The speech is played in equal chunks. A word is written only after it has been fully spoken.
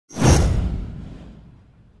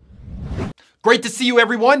Great to see you,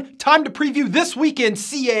 everyone. Time to preview this weekend's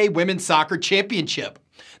CAA Women's Soccer Championship.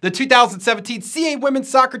 The 2017 CAA Women's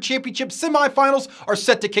Soccer Championship semifinals are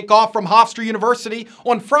set to kick off from Hofstra University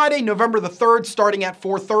on Friday, November the 3rd, starting at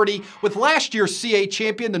 4:30, with last year's CAA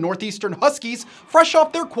champion, the Northeastern Huskies, fresh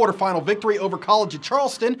off their quarterfinal victory over College of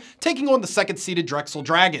Charleston, taking on the second-seeded Drexel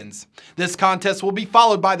Dragons. This contest will be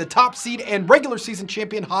followed by the top seed and regular season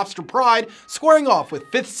champion Hofstra Pride, squaring off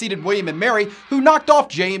with 5th-seeded William & Mary, who knocked off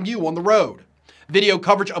JMU on the road. Video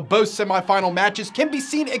coverage of both semifinal matches can be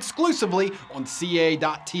seen exclusively on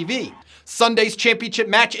CAA.tv. Sunday's championship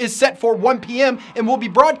match is set for 1 p.m. and will be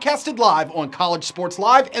broadcasted live on College Sports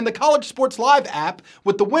Live and the College Sports Live app,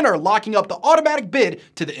 with the winner locking up the automatic bid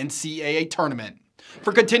to the NCAA tournament.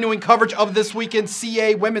 For continuing coverage of this weekend's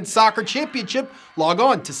CAA Women's Soccer Championship, log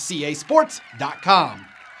on to CAsports.com.